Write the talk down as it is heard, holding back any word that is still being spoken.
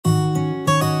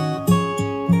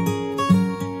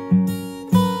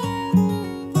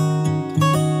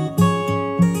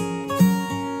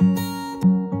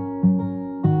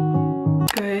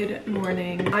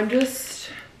I'm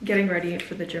just getting ready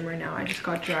for the gym right now. I just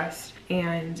got dressed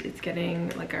and it's getting,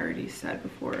 like I already said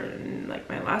before in like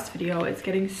my last video, it's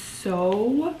getting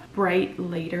so bright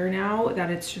later now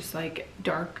that it's just like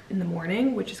dark in the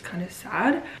morning, which is kind of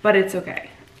sad, but it's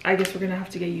okay. I guess we're gonna have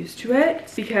to get used to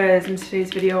it, because in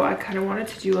today's video I kind of wanted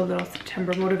to do a little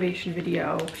September motivation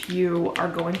video. If you are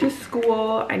going to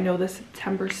school, I know the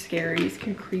September scaries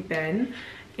can creep in,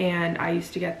 and I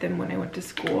used to get them when I went to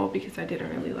school because I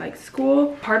didn't really like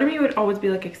school. Part of me would always be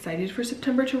like excited for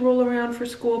September to roll around for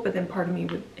school, but then part of me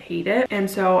would hate it.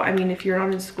 And so, I mean, if you're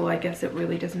not in school, I guess it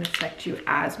really doesn't affect you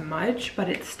as much, but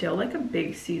it's still like a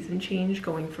big season change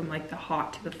going from like the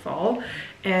hot to the fall.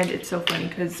 And it's so funny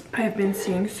because I've been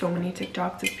seeing so many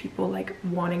TikToks of people like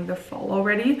wanting the fall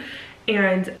already.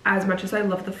 And as much as I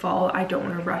love the fall, I don't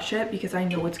want to rush it because I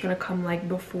know it's going to come like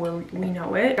before we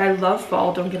know it. I love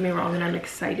fall, don't get me wrong, and I'm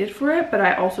excited for it, but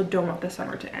I also don't want the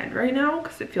summer to end right now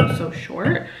because it feels so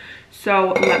short.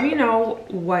 So let me know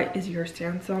what is your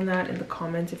stance on that in the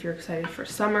comments. If you're excited for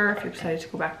summer, if you're excited to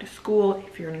go back to school,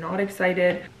 if you're not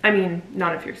excited. I mean,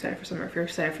 not if you're excited for summer, if you're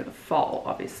excited for the fall,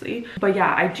 obviously. But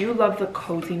yeah, I do love the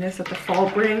coziness that the fall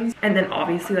brings. And then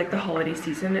obviously like the holiday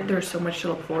season, there's so much to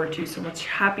look forward to, so much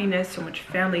happiness, so much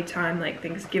family time, like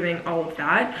Thanksgiving, all of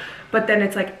that. But then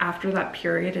it's like after that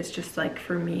period, it's just like,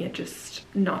 for me, it's just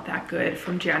not that good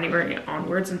from January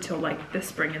onwards until like the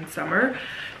spring and summer.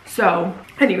 So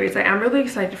anyways, I am really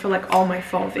excited for like all my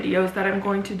fall videos that I'm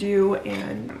going to do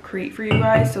and create for you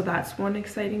guys. So that's one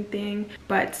exciting thing.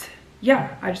 But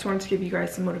yeah, I just wanted to give you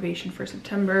guys some motivation for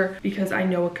September, because I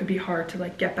know it could be hard to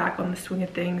like get back on the swing of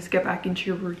things, get back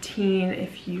into your routine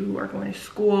if you are going to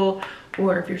school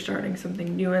or if you're starting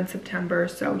something new in September.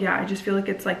 So yeah, I just feel like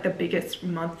it's like the biggest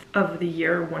month of the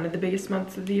year, one of the biggest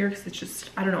months of the year, because it's just,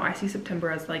 I don't know, I see September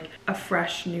as like a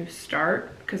fresh new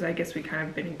start, because I guess we kind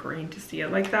of been ingrained to see it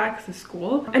like that because of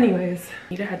school. Anyways, I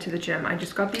need to head to the gym. I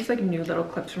just got these like new little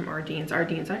clips from Ardene's.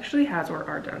 Ardene's actually has, or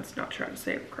Arden's, not sure how to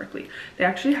say it correctly. They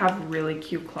actually have really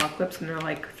cute claw clips and they're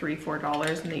like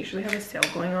 $3–4, and they usually have a sale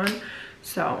going on.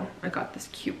 So I got this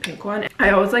cute pink one. I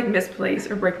always like misplace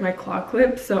or break my claw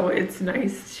clips, so it's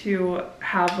nice to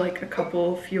have like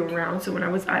a few around. So when I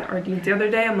was at Ardene's the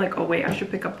other day, I'm like, oh wait, I should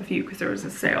pick up a few because there was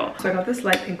a sale. So I got this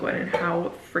light pink one, and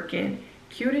how freaking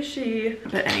cute is she?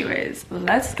 But anyways,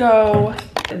 let's go.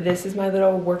 This is my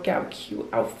little workout cute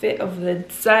outfit of the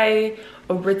day.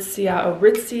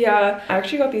 Aritzia. I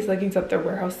actually got these leggings at their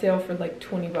warehouse sale for like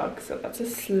 20 bucks, so that's a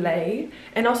slay.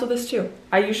 And also this too.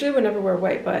 I usually would never wear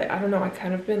white, but I don't know, I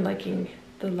kind of been liking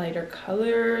the lighter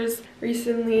colors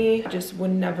recently. I just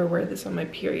would never wear this on my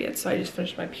period, so I just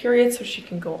finished my period so she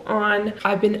can go on.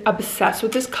 I've been obsessed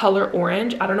with this color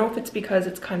orange. I don't know if it's because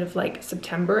it's kind of like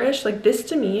September-ish. Like this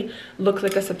to me looks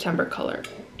like a September color.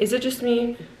 Is it just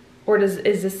me, or is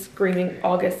this screaming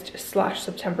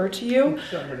August/September to you?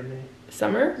 Summer to me.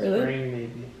 Summer? Really? Spring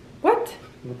maybe. What?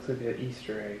 Looks like an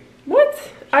Easter egg.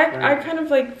 What? I kind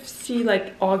of like see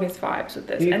like August vibes with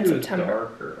this. Maybe and September.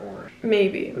 Darker orange.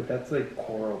 Maybe. But that's like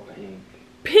coral pink.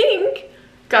 Pink?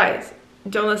 Guys,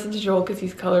 don't listen to Joel because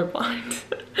he's colorblind.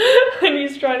 And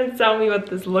he's trying to tell me what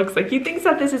this looks like. He thinks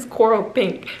that this is coral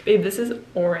pink. Babe, this is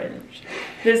orange.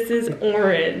 This is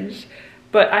orange.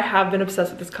 But I have been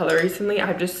obsessed with this color recently.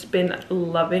 I've just been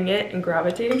loving it and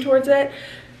gravitating towards it.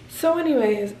 So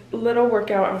anyways, little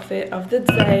workout outfit of the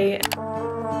day.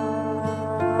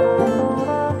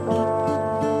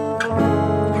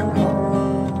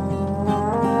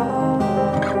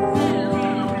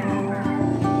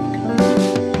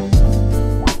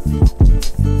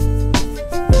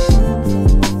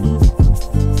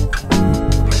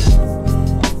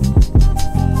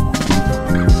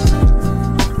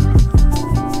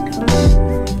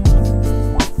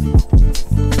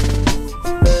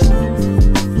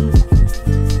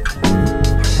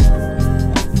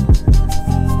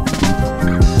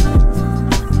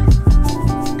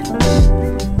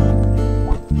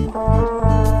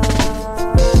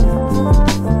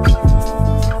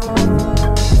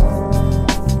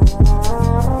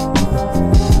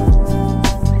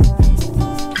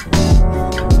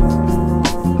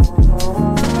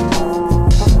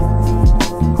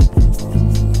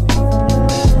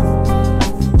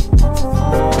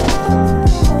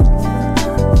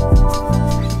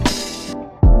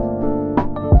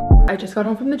 I just got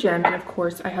home from the gym, and of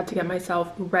course I had to get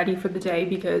myself ready for the day,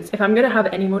 because if I'm gonna have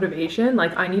any motivation,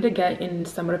 like I need to get in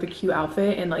somewhat of a cute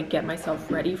outfit and like get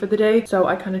myself ready for the day. So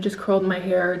I kind of just curled my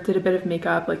hair, did a bit of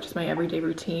makeup, like just my everyday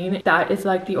routine. That is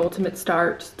like the ultimate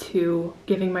start to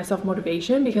giving myself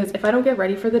motivation, because if I don't get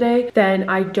ready for the day, then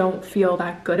I don't feel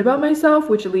that good about myself,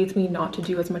 which leads me not to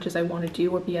do as much as I want to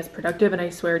do or be as productive. And I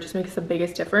swear it just makes the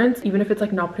biggest difference, even if it's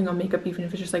like not putting on makeup, even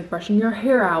if it's just like brushing your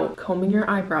hair out, combing your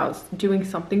eyebrows, doing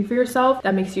something for yourself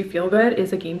that makes you feel good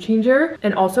is a game changer.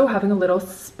 And also having a little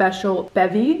special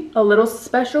bevy, a little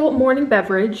special morning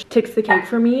beverage takes the cake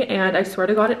for me. And I swear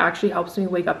to God, it actually helps me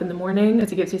wake up in the morning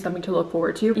because it gives me something to look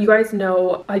forward to. You guys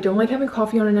know I don't like having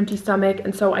coffee on an empty stomach,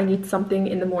 and so I need something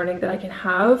in the morning that I can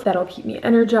have that'll keep me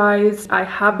energized. I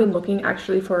have been looking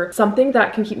actually for something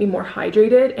that can keep me more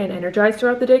hydrated and energized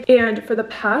throughout the day. And for the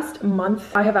past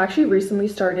month, I have actually recently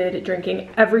started drinking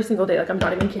every single day. Like, I'm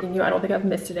not even kidding you. I don't think I've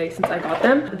missed a day since I got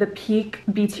them. The Pique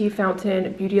BT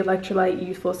Fountain Beauty Electrolyte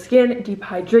Youthful Skin Deep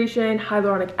Hydration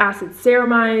Hyaluronic Acid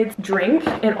Ceramides drink,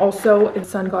 and also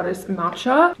Sun Goddess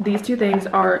Matcha. These two things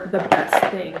are the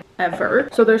best thing ever.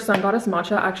 So their Sun Goddess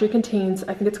Matcha actually contains,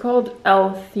 I think it's called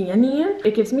L-theanine.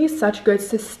 It gives me such good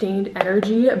sustained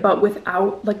energy, but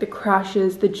without like the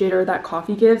crashes, the jitter that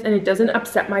coffee gives, and it doesn't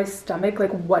upset my stomach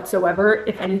like whatsoever.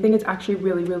 If anything, it's actually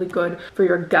really, really good for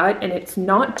your gut, and it's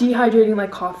not dehydrating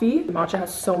like coffee. Matcha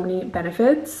has so many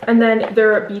benefits. And then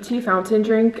their BT Fountain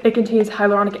drink, it contains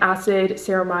hyaluronic acid,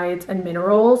 ceramides, and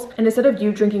minerals. And instead of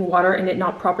you drinking water and it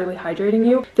not properly hydrating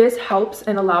you, this helps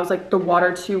and allows like the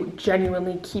water to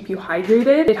genuinely keep you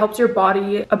hydrated. It helps your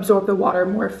body absorb the water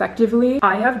more effectively.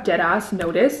 I have dead ass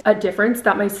noticed a difference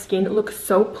that my skin looks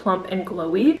so plump and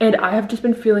glowy, and I have just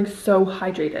been feeling so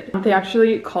hydrated. They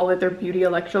actually call it their beauty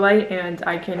electrolyte, and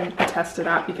I can attest to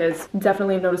that because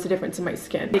definitely I've noticed a difference in my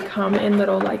skin. They come in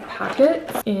little like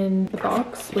packets in the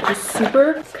box, which is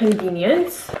super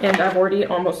convenient, and I've already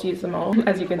almost used them all,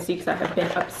 as you can see, because I have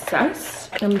been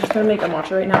obsessed. I'm just gonna make a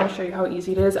matcha right now, show you how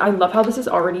easy it is. I love how this is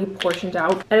already portioned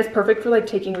out, and it's perfect for like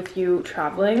taking with you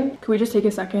traveling. Can we just take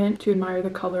a second to admire the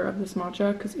color of this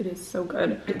matcha, because it is so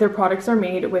good. Their products are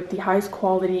made with the highest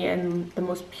quality and the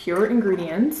most pure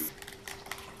ingredients.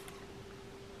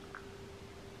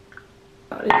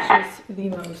 It's just the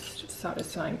most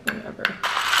satisfying thing ever.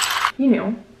 You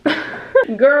know.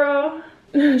 Girl.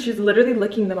 She's literally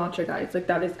licking the matcha, guys. Like,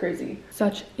 that is crazy.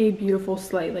 Such a beautiful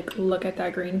slay. Like, look at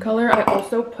that green color. I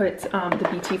also put the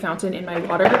BT Fountain in my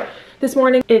water this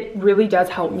morning. It really does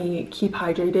help me keep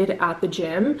hydrated at the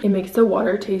gym. It makes the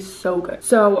water taste so good.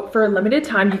 So for a limited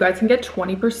time, you guys can get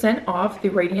 20% off the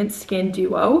Radiant Skin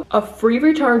Duo, a free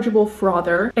rechargeable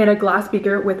frother, and a glass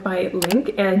beaker with my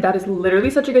link. And that is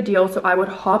literally such a good deal. So I would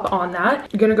hop on that.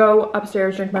 I'm gonna go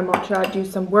upstairs, drink my matcha, do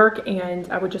some work,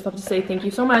 and I would just love to say thank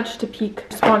you so much to Pique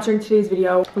sponsoring today's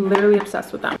video. I'm literally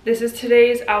obsessed with them. This is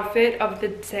today's outfit of the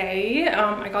day.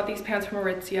 I got these pants from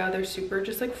Aritzia. They're super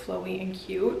just like flowy and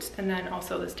cute, and then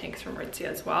also this tank's from Aritzia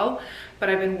as well.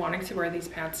 But I've been wanting to wear these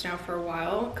pants now for a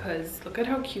while, because look at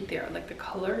how cute they are. Like, the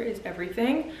color is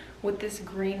everything. With this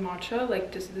green matcha,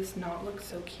 like, does this not look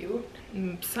so cute?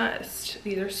 I'm obsessed.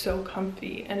 These are so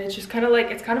comfy, and it's just kind of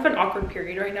like, it's kind of an awkward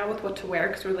period right now with what to wear,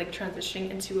 because we're like transitioning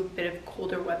into a bit of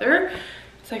colder weather.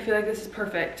 So I feel like this is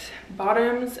perfect.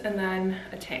 Bottoms and then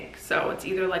a tank. So it's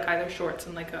either shorts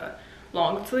and like a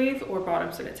long sleeve, or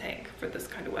bottoms and a tank for this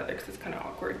kind of weather, because it's kind of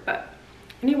awkward. But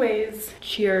anyways,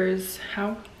 cheers.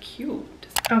 How cute.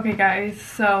 Okay guys,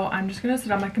 so I'm just gonna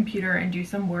sit on my computer and do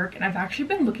some work, and I've actually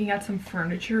been looking at some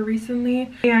furniture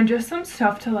recently and just some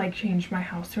stuff to like change my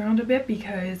house around a bit,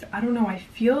 because I don't know, I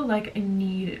feel like I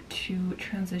need to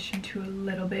transition to a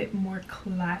little bit more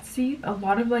classy. A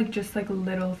lot of like just like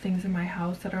little things in my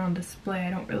house that are on display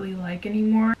I don't really like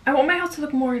anymore. I want my house to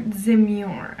look more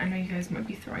demure. I know you guys might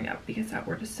be throwing up because that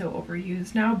word is so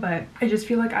overused now, but I just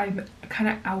feel like I'm kind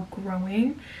of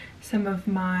outgrowing some of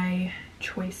my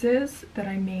choices that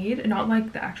I made, not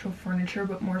like the actual furniture,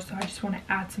 but more so I just want to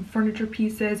add some furniture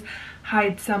pieces,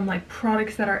 hide some like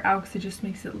products that are out, because it just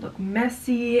makes it look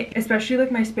messy. Especially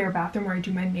like my spare bathroom where I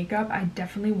do my makeup, I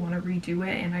definitely want to redo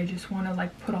it, and I just want to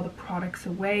like put all the products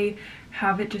away,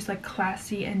 have it just like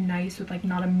classy and nice with like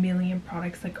not a million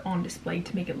products like on display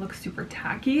to make it look super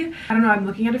tacky. I don't know, I'm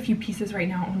looking at a few pieces right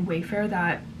now on Wayfair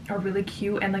that are really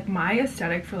cute, and like my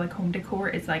aesthetic for like home decor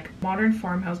is like modern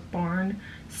farmhouse barn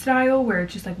style, where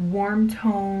it's just like warm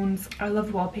tones. I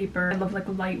love wallpaper. I love like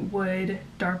light wood.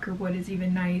 Darker wood is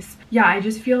even nice. Yeah, I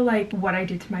just feel like what I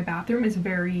did to my bathroom is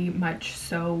very much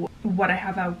so what I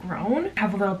have outgrown. I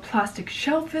have a little plastic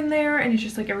shelf in there, and it's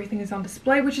just like everything is on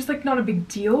display, which is like not a big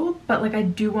deal, but like I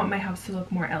do want my house to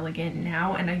look more elegant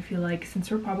now, and I feel like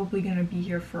since we're probably gonna be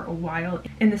here for a while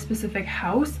in this specific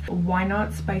house, why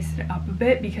not spice it up a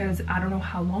bit, because I don't know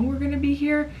how long we're gonna be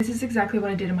here. This is exactly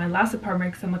what I did in my last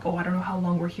apartment, because I'm like, oh, I don't know how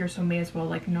long we're here, so may as well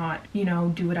like not, you know,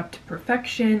 do it up to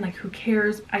perfection. Like, who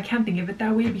cares? I can't think of it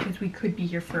that way, because we could be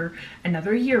here for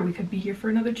another year, we could be here for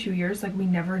another 2 years. Like, we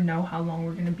never know how long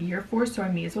we're gonna be here for, so I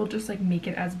may as well just like make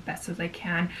it as best as I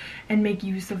can and make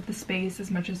use of the space as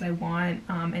much as I want,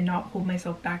 and not hold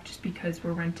myself back just because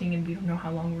we're renting and we don't know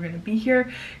how long we're gonna be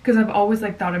here. Because I've always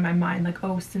like thought in my mind like,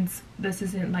 oh, since this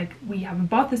isn't like, we haven't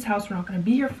bought this house, we're not gonna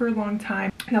be here for a long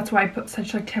time. And that's why I put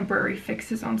such like temporary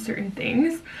fixes on certain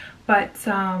things. But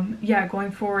yeah,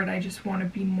 going forward, I just want to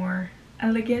be more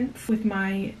elegant with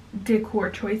my decor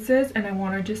choices, and I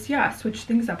want to just, yeah, switch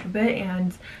things up a bit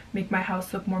and make my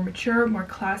house look more mature, more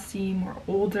classy, more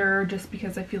older, just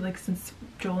because I feel like since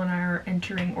Joel and I are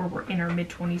entering, or we're in our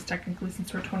mid-20s technically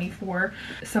since we're 24,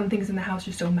 some things in the house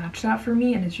just don't match that for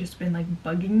me, and it's just been like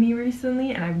bugging me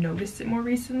recently, and I've noticed it more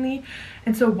recently.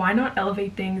 And so why not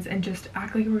elevate things and just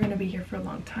act like we're gonna be here for a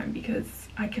long time, because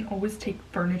I can always take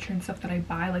furniture and stuff that I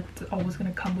buy, like it's always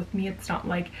gonna come with me. It's not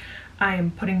like I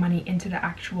am putting money into the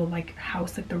actual like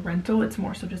house, like the rental. It's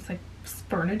more so just like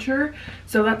furniture,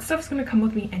 so that stuff's gonna come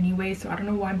with me anyway, so I don't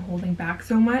know why I'm holding back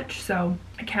so much. So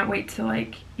I can't wait to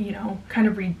like, you know, kind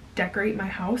of redecorate my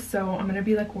house. So I'm gonna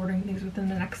be like ordering things within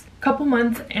the next couple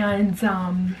months, and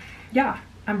yeah,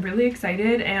 I'm really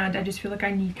excited, and I just feel like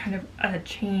I need kind of a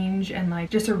change and like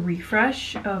just a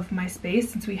refresh of my space,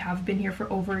 since we have been here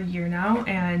for over a year now,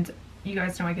 and you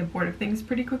guys know I get bored of things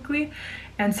pretty quickly.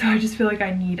 And so I just feel like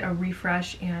I need a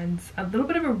refresh and a little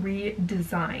bit of a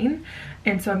redesign,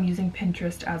 and so I'm using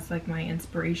Pinterest as like my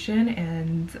inspiration.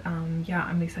 And yeah,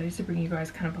 I'm excited to bring you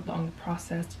guys kind of along the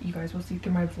process. You guys will see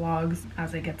through my vlogs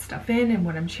as I get stuff in and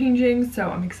what I'm changing, so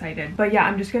I'm excited. But yeah,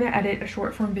 I'm just gonna edit a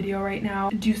short form video right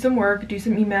now, do some work, do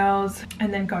some emails,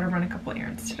 and then gotta run a couple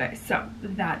errands today. So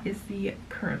that is the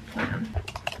current plan.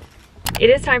 It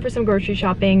is time for some grocery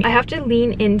shopping. I have to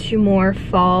lean into more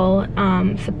fall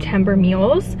September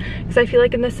meals, because I feel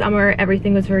like in the summer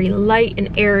everything was very light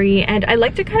and airy, and I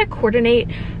like to kind of coordinate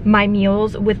my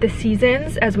meals with the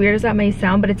seasons, as weird as that may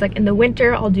sound. But it's like in the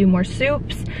winter I'll do more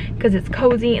soups because it's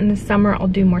cozy, in the summer I'll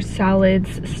do more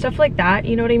salads, stuff like that,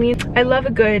 you know what I mean? I love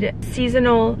a good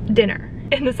seasonal dinner.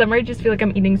 In the summer I just feel like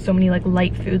I'm eating so many like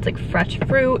light foods, like fresh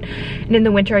fruit, and in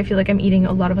the winter I feel like I'm eating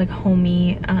a lot of like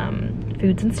homey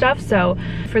foods and stuff. So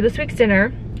for this week's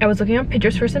dinner, I was looking on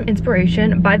Pinterest for some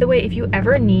inspiration. By the way, if you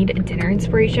ever need dinner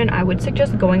inspiration, I would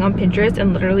suggest going on Pinterest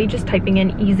and literally just typing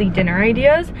in easy dinner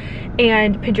ideas.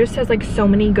 And Pinterest has like so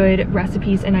many good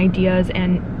recipes and ideas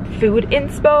and food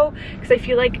inspo, because I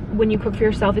feel like when you cook for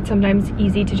yourself, it's sometimes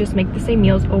easy to just make the same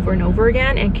meals over and over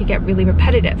again and could get really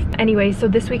repetitive. Anyway, so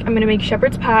this week I'm gonna make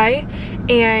shepherd's pie,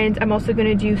 and I'm also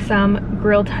gonna do some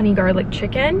grilled honey garlic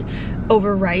chicken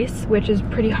over rice, which is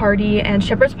pretty hearty. And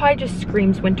shepherd's pie just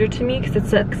screams winter to me because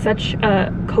it's like such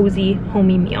a cozy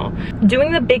homey meal.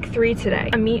 Doing the big three today: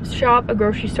 a meat shop, a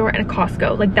grocery store, and a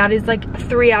Costco. Like that is like a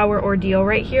 3-hour ordeal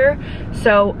right here.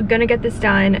 So gonna get this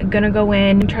done, gonna go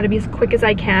in and try to be as quick as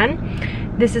I can.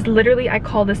 This is literally, I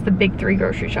call this the big three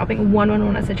grocery shopping.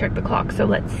 111 as I check the clock. So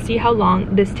let's see how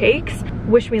long this takes.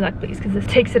 Wish me luck, please, because this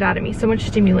takes it out of me. So much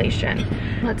stimulation.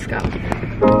 Let's go.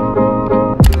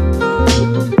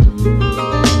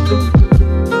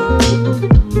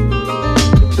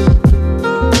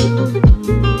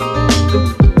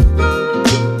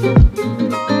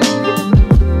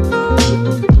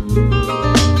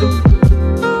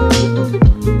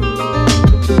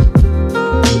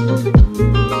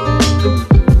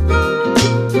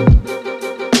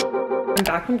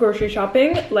 Grocery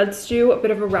shopping. Let's do a bit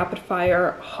of a rapid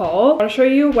fire haul. I want to show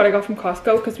you what I got from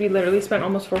Costco, because we literally spent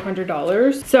almost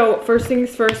 $400. So first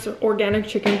things first, organic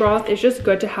chicken broth. It's just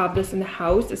good to have this in the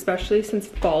house, especially since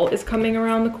fall is coming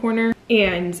around the corner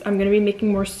and I'm gonna be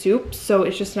making more soup, so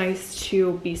it's just nice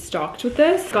to be stocked with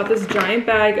this. Got this giant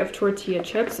bag of tortilla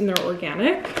chips, and they're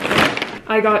organic.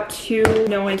 I got 2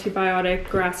 no antibiotic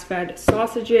grass-fed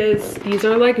sausages. These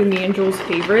are like me and Joel's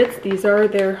favorites. These are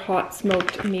their hot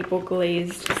smoked maple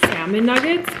glazed salmon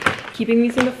nuggets. keeping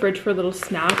these in the fridge for a little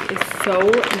snack is so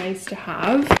nice to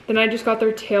have. Then I just got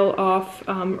their tail off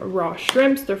raw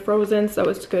shrimps. They're frozen, so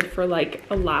it's good for like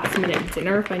a last minute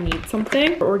dinner if I need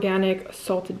something. Organic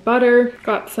salted butter.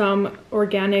 Got some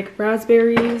organic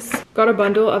raspberries. Got a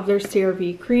bundle of their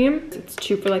CRV cream. It's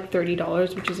 2 for like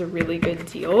 $30, which is a really good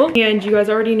deal. And you guys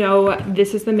already know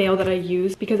this is the mayo that I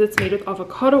use because it's made with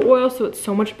avocado oil, so it's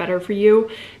so much better for you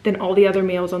than all the other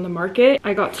mayos on the market.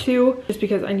 I got 2 just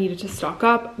because I needed to stock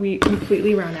up. We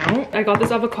completely ran out. I got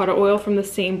this avocado oil from the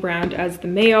same brand as the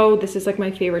mayo. This is like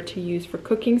my favorite to use for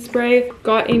cooking spray.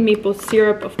 Got a maple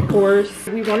syrup, of course.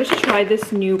 We wanted to try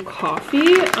this new coffee.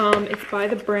 It's by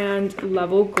the brand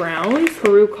Level Grounds.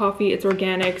 Peru coffee. It's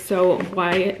organic, so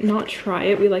why not try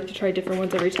it? We like to try different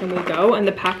ones every time we go, and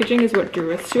the packaging is what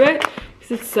drew us to it.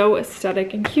 It's so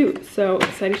aesthetic and cute, so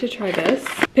excited to try this.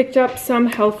 Picked up some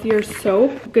healthier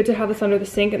soap. Good to have this under the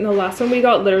sink, and the last one we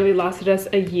got literally lasted us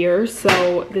a year,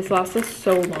 so this lasts us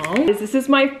so long. This is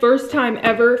my first time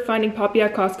ever finding Poppy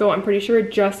at Costco. I'm pretty sure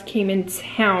it just came in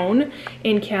town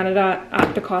in Canada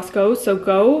at the Costco, so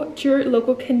go to your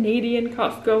local Canadian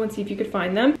Costco and see if you could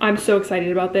find them. I'm so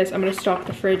excited about this. I'm gonna stock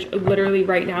the fridge literally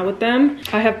right now with them.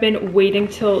 I have been waiting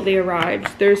till they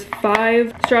arrived. There's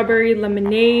 5 strawberry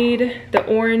lemonade, the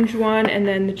orange one, and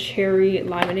then the cherry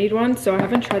limonade one. So I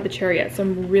haven't tried the cherry yet, so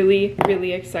I'm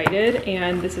really excited,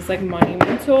 and this is like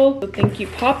monumental. So thank you,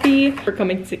 Poppy, for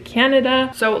coming to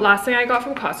Canada. So last thing I got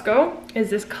from Costco is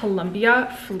this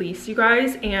Columbia fleece, you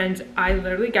guys, and I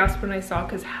literally gasped when I saw,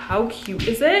 because how cute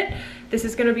is it? This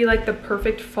is gonna be like the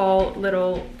perfect fall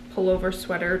little pullover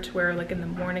sweater to wear like in the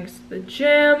mornings to the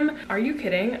gym. Are you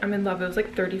kidding? I'm in love. It was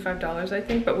like $35, I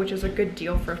think, but which is a good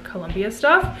deal for Columbia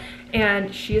stuff.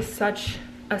 And she is such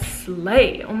a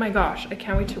slay. Oh my gosh, I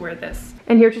can't wait to wear this.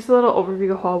 And here's just a little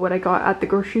overview haul what I got at the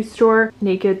grocery store.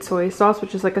 Naked soy sauce,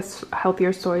 which is like a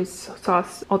healthier soy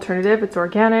sauce alternative. It's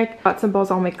organic. Got some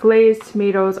balsamic glaze,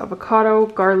 tomatoes, avocado,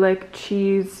 garlic,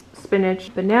 cheese,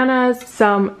 spinach, bananas,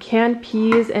 some canned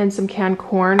peas, and some canned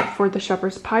corn for the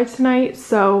shepherd's pie tonight.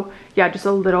 So yeah, just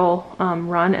a little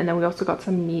run. And then we also got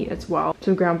some meat as well,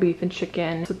 some ground beef and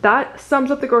chicken. So that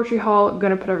sums up the grocery haul. I'm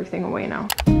gonna put everything away now.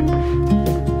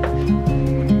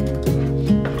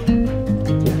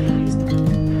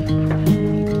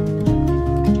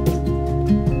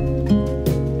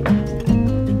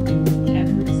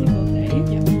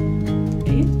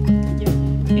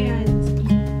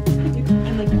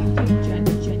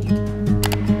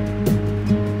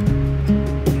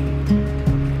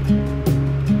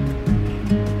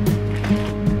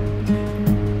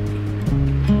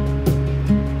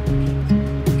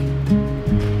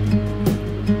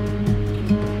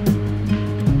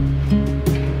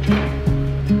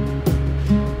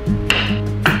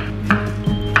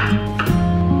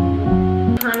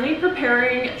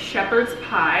 Shepherd's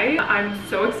pie. I'm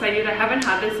so excited. I haven't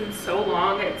had this in so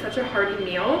long. It's such a hearty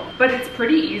meal, but it's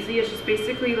pretty easy. It's just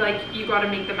basically like you got to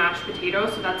make the mashed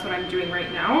potatoes, so that's what I'm doing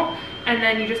right now. And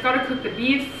then you just got to cook the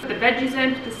beef, put the veggies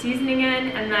in, put the seasoning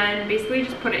in, and then basically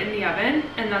just put it in the oven,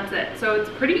 and that's it. So it's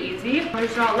pretty easy.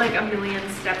 There's not like a million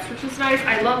steps, which is nice.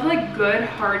 I love like good,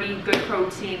 hearty, good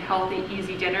protein, healthy,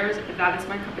 easy dinners. That is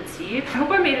my cup of tea. I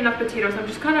hope I made enough potatoes. I'm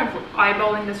just kind of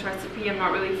eyeballing this recipe. I'm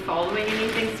not really following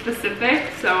anything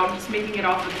specific, so I'm just making it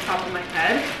off the top of my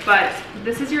head. But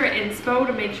this is your inspo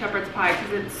to make shepherd's pie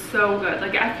because it's so good.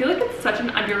 Like, I feel like it's such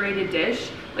an underrated dish.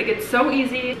 Like, it's so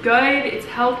easy, good, it's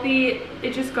healthy,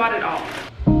 it just got it all.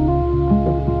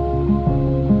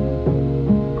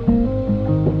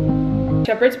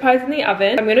 Shepherd's pie's in the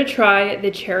oven. I'm gonna try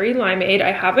the cherry limeade.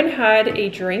 I haven't had a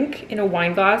drink in a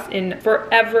wine glass in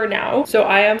forever now, so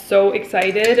I am so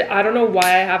excited. I don't know why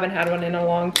I haven't had one in a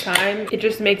long time. It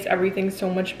just makes everything so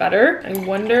much better. I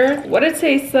wonder what it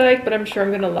tastes like, but I'm sure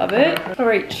I'm gonna love it. All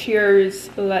right,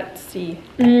 cheers. Let's see.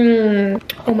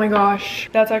 Oh my gosh,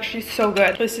 that's actually so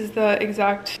good. This is the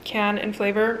exact can and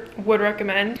flavor. Would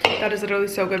recommend. That is literally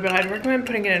so good, but I'd recommend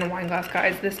putting it in a wine glass,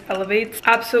 guys. This elevates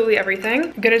absolutely everything.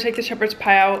 I'm gonna take the shepherd's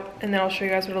pie out and then I'll show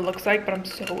you guys what it looks like, but I'm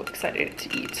so excited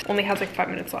to eat. Only has like 5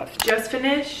 minutes left. Just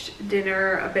finished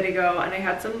dinner a bit ago and I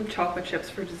had some chocolate chips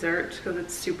for dessert because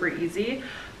it's super easy.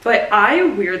 But I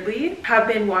weirdly have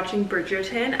been watching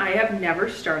Bridgerton. I have never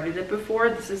started it before.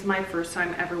 This is my first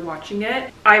time ever watching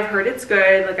it. I've heard it's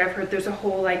good. Like, I've heard there's a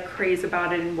whole like craze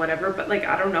about it and whatever, but like,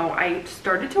 I don't know. I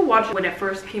started to watch it when it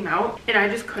first came out and I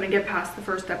just couldn't get past the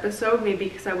first episode, maybe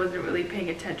because I wasn't really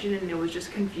paying attention and it was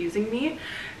just confusing me.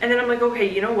 And then I'm like,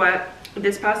 okay, you know what?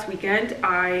 This past weekend,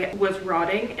 I was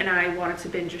rotting and I wanted to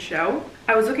binge a show.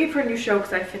 I was looking for a new show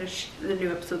because I finished the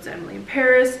new episodes of Emily in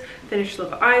Paris, finished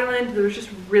Love Island. There was just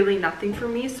really nothing for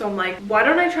me, so I'm like, why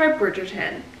don't I try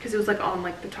Bridgerton? Because it was like on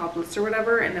like the top list or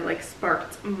whatever, and it like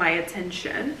sparked my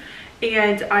attention.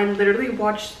 And I literally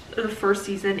watched the first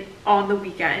season on the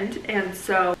weekend, and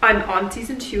so I'm on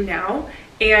season 2 now,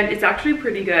 and it's actually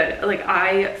pretty good. Like,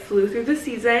 I flew through the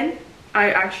season.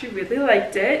 I actually really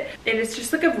liked it, and it's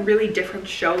just like a really different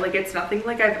show. Like, it's nothing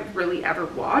like I've really ever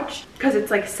watched because it's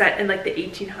like set in like the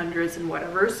 1800s and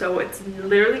whatever, so it's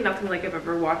literally nothing like I've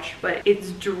ever watched. But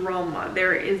it's drama.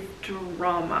 There is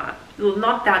drama,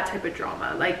 not that type of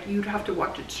drama, like you'd have to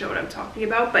watch it to know what I'm talking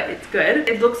about, but it's good.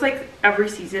 It looks like every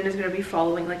season is going to be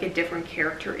following like a different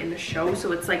character in the show,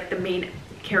 so it's like the main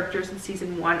characters in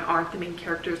season 1 aren't the main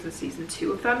characters in season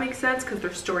 2, if that makes sense, because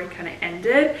their story kind of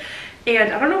ended.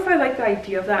 And I don't know if I like the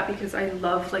idea of that, because I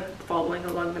love like following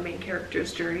along the main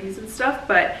characters' journeys and stuff,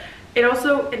 but it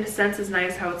also in a sense is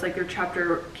nice how it's like their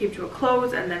chapter came to a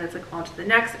close and then it's like on to the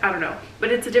next. I don't know,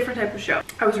 but it's a different type of show.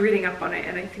 I was reading up on it,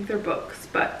 and I think they're books.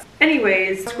 But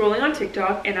anyways, scrolling on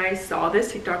TikTok, and I saw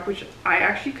this TikTok which I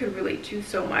actually could relate to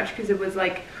so much, because it was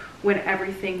like when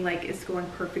everything like is going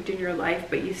perfect in your life,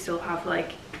 but you still have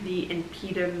like the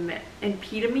impeding,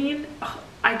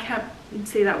 I can't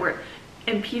say that word,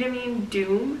 impending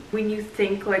doom, when you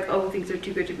think like, oh, things are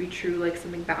too good to be true, like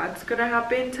something bad's gonna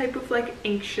happen, type of like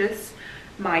anxious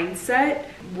mindset,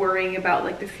 worrying about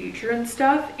like the future and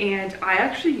stuff. And I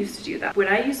actually used to do that when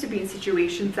I used to be in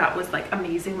situations that was like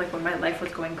amazing, like when my life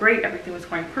was going great, everything was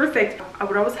going perfect. I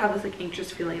would always have this like anxious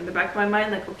feeling in the back of my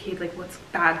mind, like, okay, like what's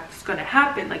bad's gonna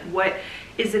happen, like what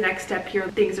is the next step here,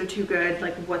 things are too good,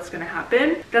 like what's gonna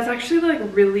happen. That's actually like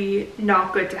really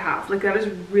not good to have. Like, that is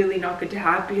really not good to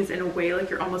have, because in a way like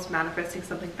you're almost manifesting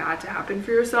something bad to happen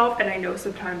for yourself. And I know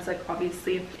sometimes like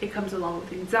obviously it comes along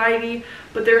with anxiety,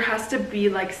 but there has to be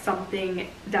like something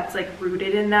that's like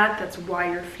rooted in that, that's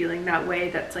why you're feeling that way,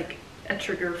 that's like a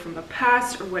trigger from the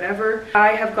past or whatever. I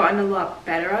have gotten a lot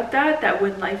better at that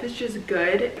when life is just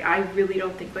good, I really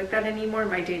don't think like that anymore in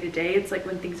my day-to-day. It's like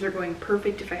when things are going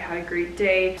perfect, if I had a great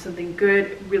day, something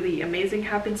good, really amazing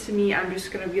happens to me, I'm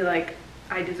just gonna be like,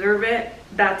 I deserve it,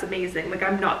 that's amazing. Like,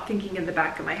 I'm not thinking in the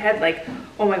back of my head like,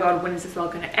 oh my god, when is this all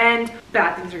gonna end,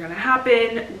 bad things are gonna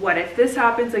happen, what if this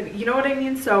happens, like, you know what I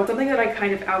mean? So something that I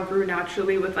kind of outgrew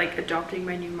naturally with like adopting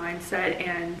my new mindset,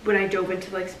 and when I dove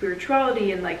into like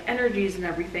spirituality and like energies and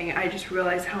everything, I just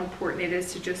realized how important it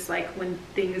is to just like, when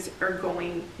things are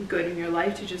going good in your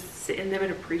life, to just sit in them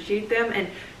and appreciate them, and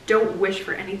don't wish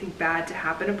for anything bad to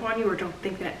happen upon you, or don't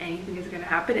think that anything is going to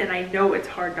happen. And I know it's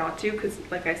hard not to, because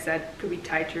like I said, it could be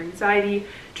tied to your anxiety,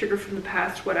 trigger from the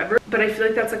past, whatever. But I feel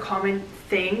like that's a common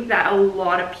thing that a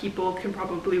lot of people can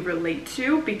probably relate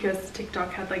to, because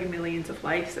TikTok had like millions of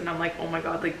likes, and I'm like, oh my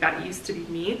god, like that used to be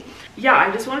me. Yeah,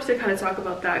 I just wanted to kind of talk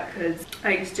about that, because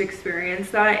I used to experience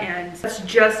that, and it's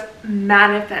just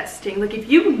manifesting. Like, if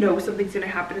you know something's going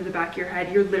to happen in the back of your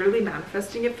head, you're literally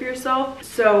manifesting it for yourself.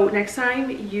 So next time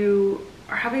you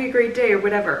are having a great day or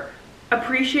whatever,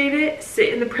 appreciate it,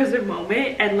 sit in the present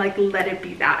moment, and like let it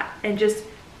be that, and just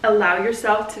allow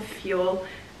yourself to feel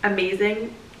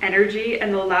amazing energy,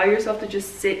 and allow yourself to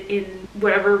just sit in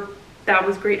whatever that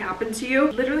was great happened to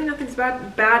you. Literally nothing's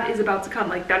bad is about to come.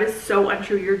 Like, that is so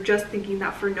untrue. You're just thinking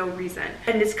that for no reason,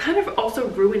 and it's kind of also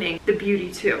ruining the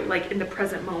beauty too, like in the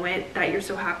present moment that you're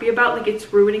so happy about. Like,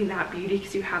 it's ruining that beauty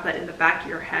because you have that in the back of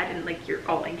your head, and like you're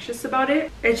all anxious about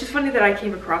it. It's just funny that I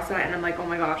came across that, and I'm like, oh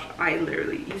my gosh, I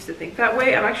literally used to think that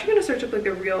way. I'm actually gonna search up like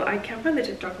the real, I can't find the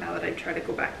TikTok now that I try to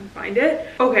go back and find it.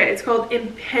 Okay, it's called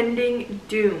impending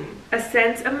doom. A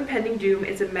sense of impending doom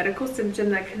is a medical symptom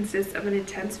that consists of an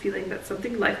intense feeling that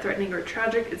something life-threatening or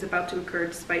tragic is about to occur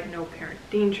despite no apparent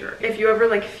danger. If you ever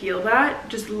like feel that,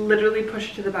 just literally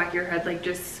push it to the back of your head. Like,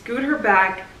 just scoot her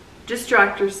back,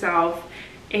 distract yourself,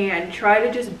 and try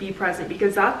to just be present,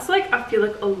 because that's like, I feel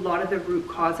like a lot of the root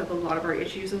cause of a lot of our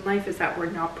issues in life is that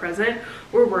we're not present.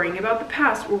 We're worrying about the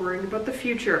past, we're worrying about the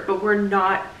future, but we're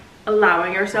not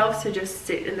allowing ourselves to just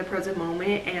sit in the present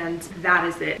moment, and that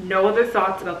is it. No other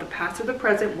thoughts about the past or the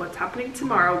present, what's happening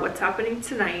tomorrow, what's happening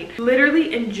tonight.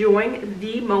 Literally enjoying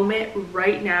the moment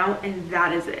right now, and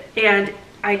that is it. And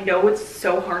I know it's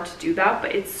so hard to do that,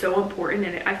 but it's so important,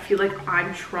 and I feel like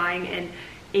I'm trying, and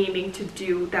aiming to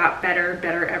do that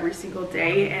better every single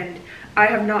day, and I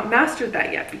have not mastered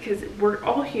that yet because we're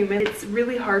all human. It's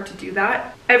really hard to do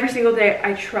that. Every single day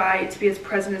I try to be as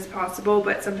present as possible,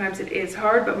 but sometimes it is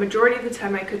hard. But majority of the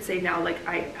time I could say now, like,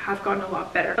 I have gotten a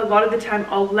lot better. A lot of the time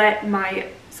I'll let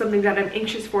something that I'm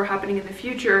anxious for happening in the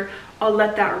future, I'll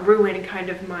let that ruin kind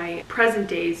of my present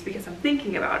days because I'm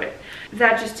thinking about it.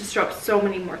 That just disrupts so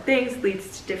many more things,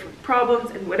 leads to different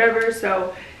problems and whatever.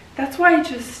 So that's why it's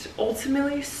just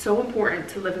ultimately so important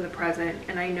to live in the present.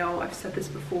 And I know I've said this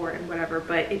before and whatever,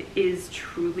 but it is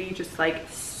truly just like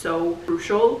so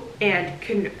crucial and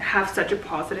can have such a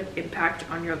positive impact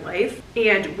on your life.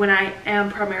 And when I am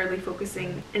primarily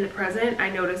focusing in the present, I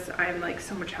notice I'm like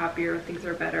so much happier, things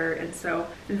are better. And so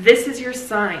this is your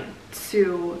sign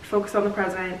to focus on the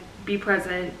present, be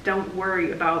present, don't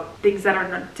worry about things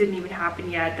that didn't even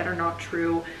happen yet, that are not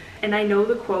true. And I know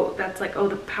the quote that's like, oh,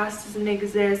 the past doesn't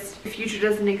exist, the future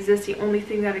doesn't exist, the only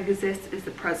thing that exists is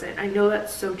the present. I know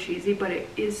that's so cheesy, but it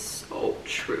is so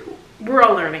true. We're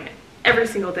all learning it every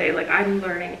single day. Like, I'm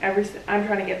learning I'm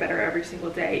trying to get better every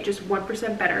single day. Just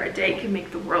 1% better a day can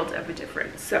make the world of a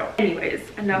difference. So anyways,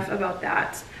 enough about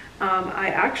that. I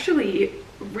actually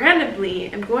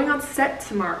randomly am going on set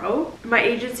tomorrow. My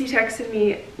agency texted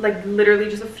me like literally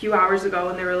just a few hours ago,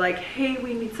 and they were like, hey,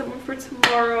 we need someone for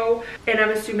tomorrow. And I'm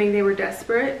assuming they were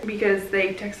desperate because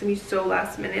they texted me so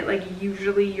last minute. Like,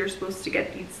 usually you're supposed to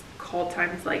get these call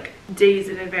times like days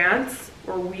in advance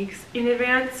or weeks in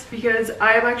advance, because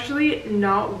I am actually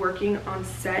not working on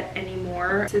set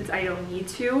anymore since I don't need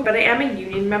to. But I am a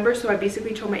union member, so I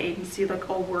basically told my agency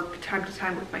like I'll work time to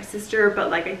time with my sister,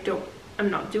 but like I'm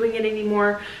not doing it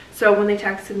anymore. So when they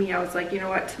texted me, I was like, you know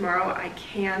what, tomorrow I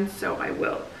can, so I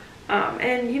will.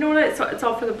 And you know what, it's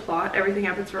all for the plot. Everything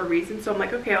happens for a reason. So I'm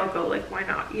like, okay, I'll go, like, why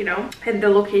not, you know? And the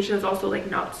location is also like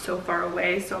not so far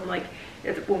away, so I'm like,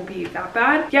 it won't be that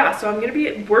bad. Yeah, so I'm gonna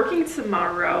be working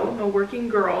tomorrow. I'm a working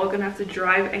girl, gonna have to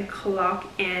drive and clock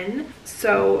in.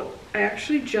 So I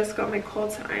actually just got my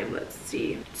call time. Let's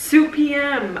see, 2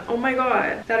 p.m. Oh my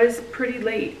god, that is pretty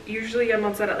late. Usually I'm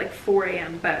on set at like 4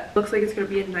 a.m, but looks like it's gonna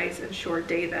be a nice and short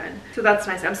day then. So that's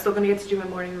nice. I'm still gonna get to do my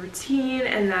morning routine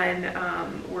and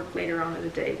then work later on in the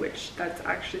day, which that's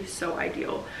actually so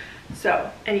ideal.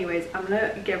 So anyways, I'm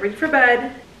gonna get ready for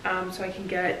bed so I can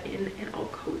get in and all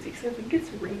cozy, because I think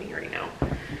it's raining right now.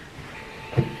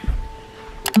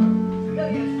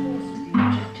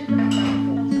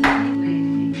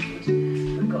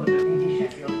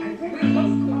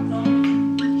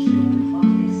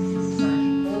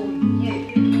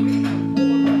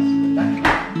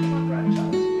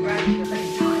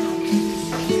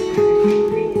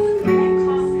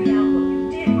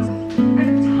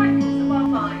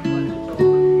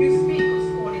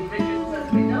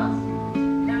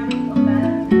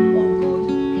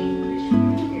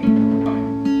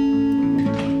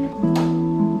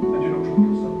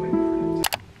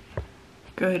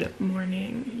 Good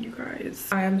morning, you guys.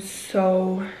 I am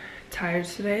so tired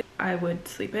today. I would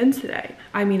sleep in today.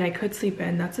 I mean, I could sleep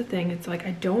in, that's the thing. It's like,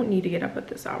 I don't need to get up at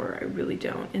this hour. I really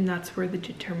don't. And that's where the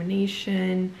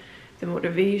determination, the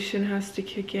motivation has to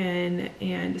kick in.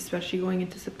 And especially going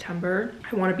into September,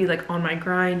 I want to be like on my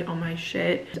grind, on my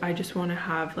shit. I just want to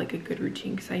have like a good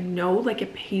routine, because I know like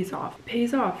it pays off. It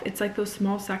pays off. It's like those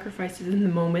small sacrifices in the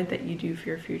moment that you do for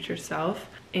your future self.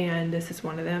 And this is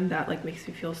one of them that like makes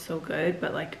me feel so good.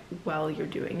 But like while you're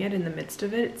doing it, in the midst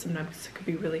of it, sometimes it could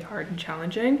be really hard and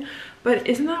challenging. But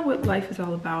isn't that what life is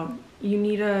all about? You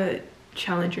need to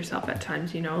challenge yourself at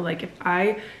times, you know? Like, if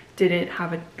I didn't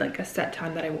have a set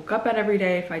time that I woke up at every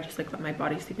day, if I just like let my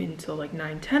body sleep until like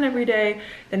 9-10 every day,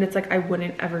 then it's like I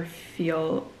wouldn't ever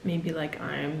feel maybe like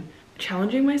I'm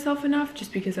challenging myself enough,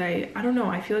 just because I don't know,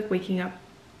 I feel like waking up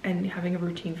and having a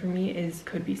routine for me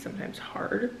could be sometimes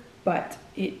hard, but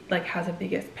it like has a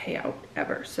biggest payout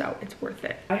ever, so it's worth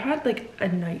it. I had like a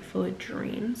night full of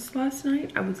dreams last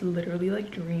night. I was literally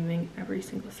like dreaming every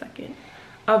single second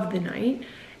of the night,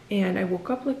 and I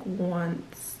woke up like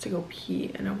once to go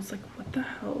pee, and I was like, what the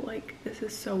hell, like this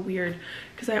is so weird,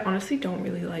 because I honestly don't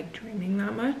really like dreaming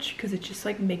that much, because it just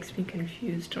like makes me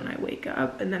confused when I wake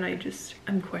up, and then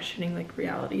I'm questioning like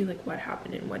reality, like what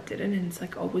happened and what didn't, and it's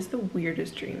like always the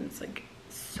weirdest dreams, like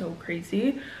so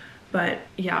crazy. But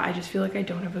yeah, I just feel like I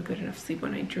don't have a good enough sleep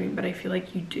when I dream, but I feel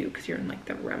like you do, because you're in like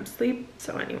the REM sleep.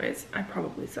 So anyways, I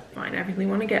probably slept fine. I really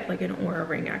want to get like an Oura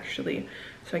ring actually,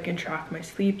 so I can track my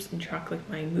sleeps and track like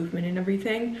my movement and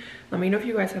everything. Let me know if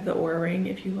you guys have the Oura ring,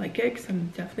 if you like it, because I'm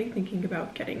definitely thinking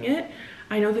about getting it.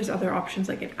 I know there's other options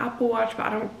like an Apple Watch,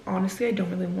 but honestly I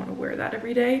don't really want to wear that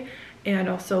every day. And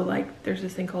also like there's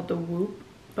this thing called the Whoop,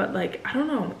 But like, I don't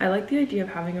know, I like the idea of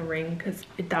having a ring because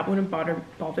that wouldn't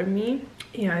bother me.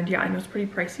 And yeah, I know it's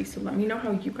pretty pricey, so let me know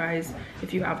how you guys,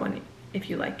 if you have one, if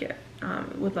you like it.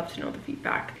 Would love to know the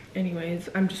feedback. Anyways,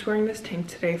 I'm just wearing this tank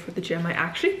today for the gym. I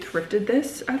actually thrifted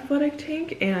this athletic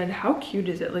tank, and how cute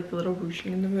is it? Like the little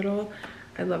ruching in the middle.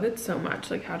 I love it so much.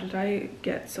 Like, how did I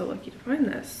get so lucky to find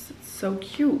this? It's so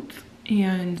cute.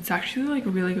 And it's actually like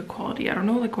really good quality. I don't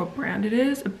know like what brand it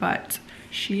is, but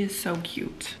she is so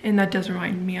cute. And that does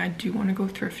remind me, I do want to go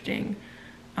thrifting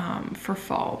for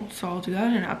fall, so I'll do that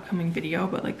in an upcoming video.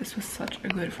 But like, this was such a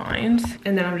good find.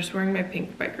 And then I'm just wearing my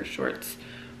pink biker shorts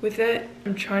with it.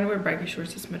 I'm trying to wear biker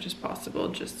shorts as much as possible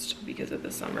just because of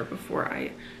the summer before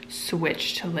I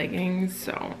switch to leggings.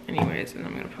 So anyways, and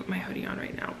I'm gonna put my hoodie on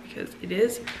right now because it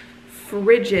is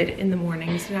frigid in the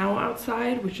mornings now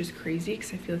outside, which is crazy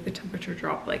because I feel like the temperature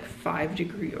dropped like 5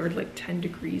 degrees or like 10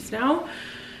 degrees now.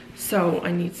 So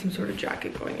I need some sort of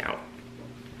jacket going out.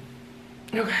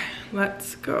 Okay,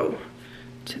 let's go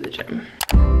to the gym.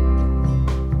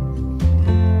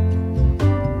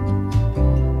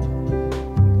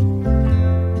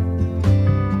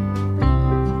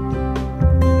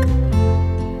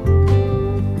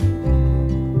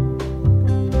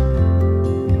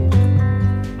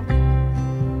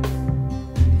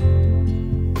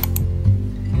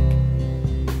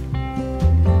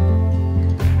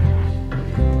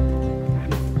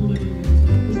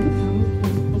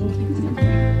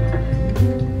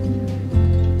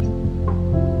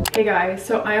 Hey guys,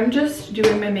 so I'm just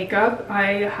doing my makeup.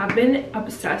 I have been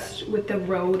obsessed with the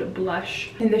Rhode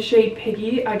blush in the shade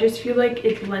Piggy. I just feel like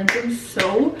it blends in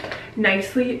so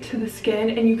nicely to the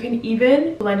skin, and you can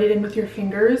even blend it in with your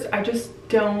fingers. I just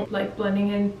don't like blending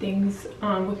in things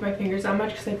with my fingers that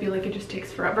much because I feel like it just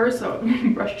takes forever, so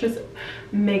brush just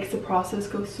makes the process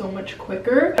go so much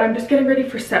quicker. I'm just getting ready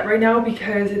for set right now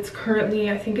because it's currently,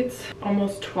 I think it's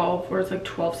almost 12, or it's like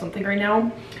 12 something right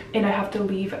now, and I have to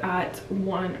leave at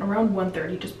around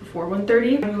 1:30, just before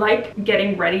 1:30. I like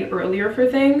getting ready earlier for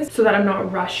things so that I'm not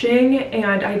rushing,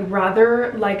 and I'd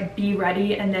rather like be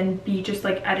ready and then be just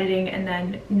like editing and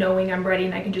then knowing I'm ready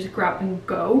and I can just grab and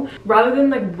go, rather than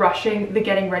like rushing the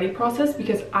getting ready process,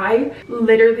 because I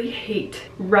literally hate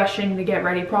rushing the get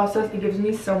ready process. It gives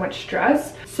me so much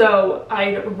stress. So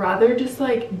I'd rather just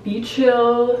like be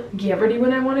chill, get ready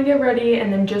when I want to get ready,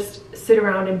 and then just sit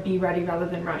around and be ready rather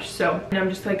than rush. So, and I'm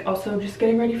just like also just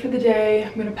getting ready for the day.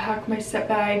 I'm gonna pack my set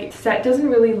bag. Set doesn't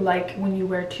really like when you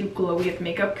wear too glowy of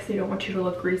makeup because they don't want you to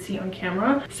look greasy on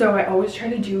camera. So I always try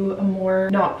to do a more,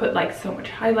 not put like so much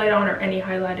highlight on or any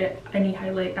highlight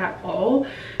at all,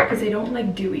 because they don't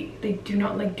like dewy. They do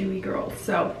not like dewy girls.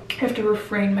 So I have to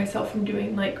refrain myself from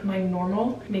doing like my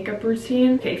normal makeup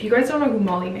routine. Okay, if you guys don't know who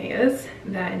Molly May is,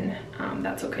 then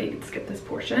that's okay, you can skip this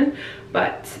portion.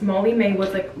 But Molly May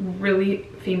was like really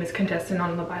famous contestant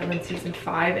on Love Island season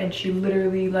 5, and she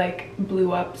literally like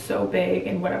blew up so big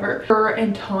and whatever. Her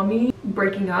and Tommy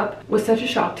breaking up was such a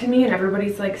shock to me, and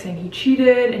everybody's like saying he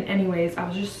cheated, and anyways, I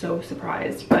was just so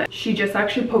surprised. But she just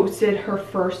actually posted her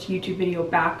first YouTube video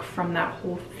back from that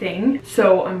whole thing,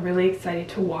 so I'm really excited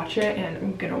to watch it, and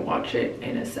I'm gonna watch it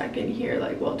in a second here,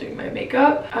 like while doing my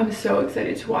makeup. I'm so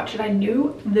excited to watch it. I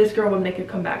knew this girl would make a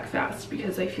comeback fast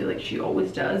because I feel like she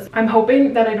always does. I'm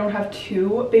hoping that I don't have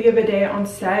too big of a day on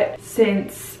set,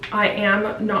 since I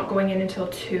am not going in until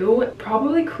 2.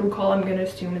 Probably crew call I'm gonna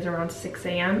assume is around 6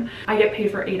 a.m. I get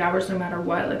paid for 8 hours no matter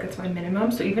what, like that's my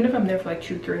minimum. So even if I'm there for like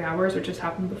 2-3 hours, which has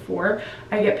happened before,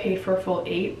 I get paid for a full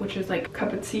 8, which is like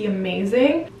cup of tea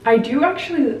amazing. I do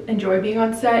actually enjoy being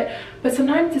on set, but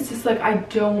sometimes it's just like I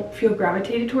don't feel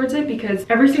gravitated towards it, because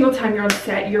every single time you're on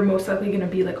set, you're most likely gonna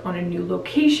be like on a new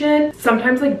location.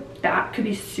 Sometimes like that could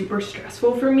be super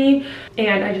stressful for me,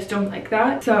 and I just don't like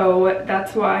that. So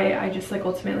that's why I just like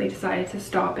ultimately decided to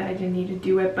stop it. I didn't need to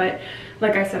do it, but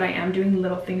like I said, I am doing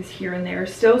little things here and there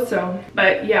still. So,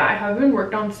 but yeah, I haven't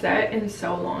worked on set in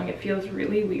so long. It feels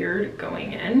really weird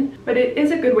going in, but it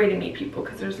is a good way to meet people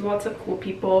because there's lots of cool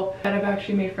people that I've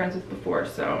actually made friends with before.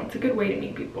 So it's a good way to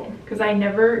meet people because I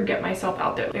never get myself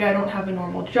out there. Like, I don't have a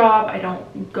normal job. I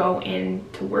don't go in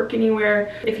to work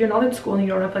anywhere. If you're not in school and you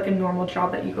don't have like a normal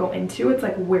job that you go into, it's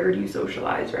like, where do you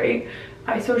socialize, right?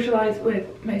 I socialize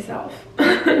with myself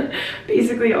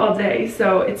basically all day,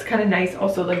 so it's kind of nice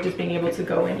also like just being able to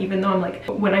go in, even though I'm like,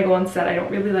 when I go on set I don't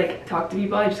really like talk to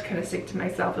people. I just kind of stick to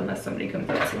myself unless somebody comes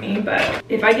up to me. But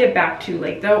if I get back too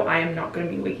late though, I am not going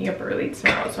to be waking up early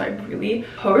tomorrow, so I really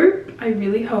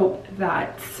hope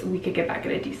that we could get back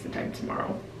at a decent time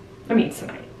tomorrow. I mean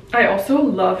tonight. I also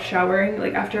love showering.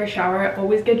 Like after I shower, I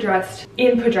always get dressed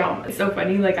in pajamas. It's so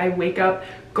funny, like I wake up,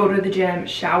 go to the gym,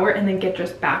 shower, and then get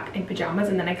dressed back in pajamas,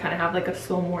 and then I kind of have like a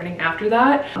slow morning after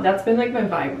that. That's been like my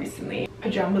vibe recently.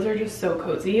 Pajamas are just so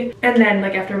cozy, and then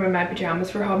like after I'm in my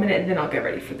pajamas for a hot minute, and then I'll get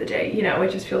ready for the day. You know,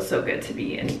 it just feels so good to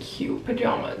be in cute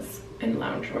pajamas and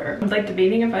loungewear. I was like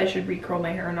debating if I should recurl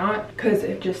my hair or not, because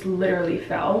it just literally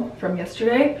fell from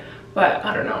yesterday, but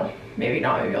I don't know, maybe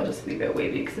not. Maybe I'll just leave it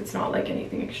wavy because it's not like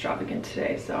anything extravagant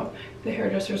today. So if the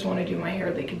hairdressers want to do my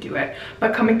hair, they can do it.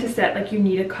 But coming to set, like you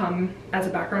need to come as a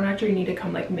background actor, you need to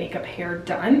come like makeup, hair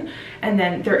done, and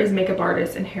then there is makeup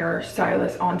artists and hair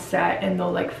stylists on set, and they'll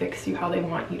like fix you how they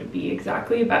want you to be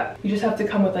exactly, but you just have to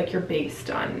come with like your base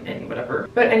done and whatever.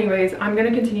 But anyways, I'm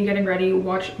gonna continue getting ready,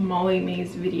 watch Molly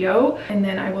May's video, and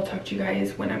then I will talk to you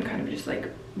guys when I'm kind of just like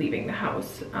leaving the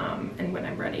house and when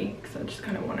I'm ready, because I just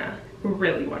kind of want to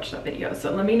really watch that video.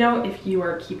 So let me know if you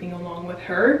are keeping along with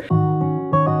her.